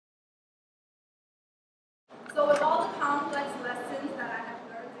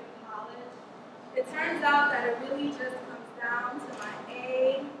really just comes down to my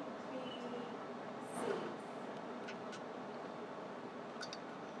A, B, C.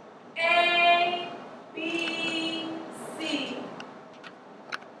 A, B, C.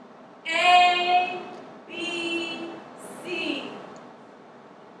 A, B, C.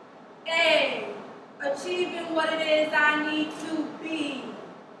 A, achieving what it is I need to be.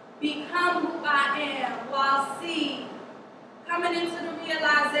 Become who I am. While C, coming into the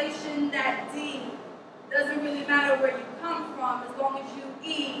realization that D, doesn't really matter where you come from as long as you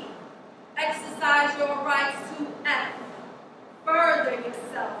E. Exercise your rights to F. Further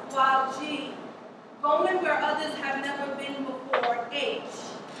yourself. While G, going where others have never been before. H,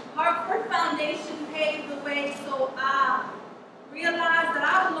 Hartford Foundation paved the way so I realized that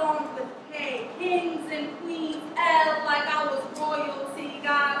I belonged with K, kings and queens. L, like I was royalty,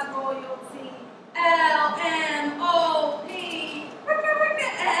 God's royalty. L, M, O, P,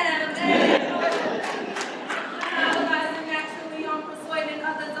 M, N, capitalizing naturally on persuading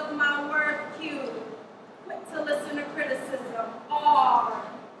others of my worth. Q, quick to listen to criticism. R,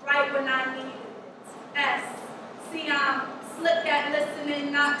 right when I needed it. S, see I'm slick at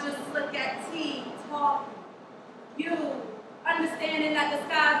listening, not just slick at T, talking. U, understanding that the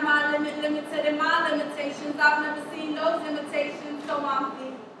sky's my limit, limited in my limitations. I've never seen those limitations, so I'm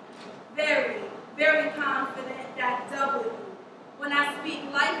very, very confident that W, when I speak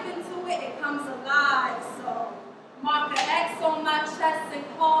life into it, it comes alive. So mark an X on my chest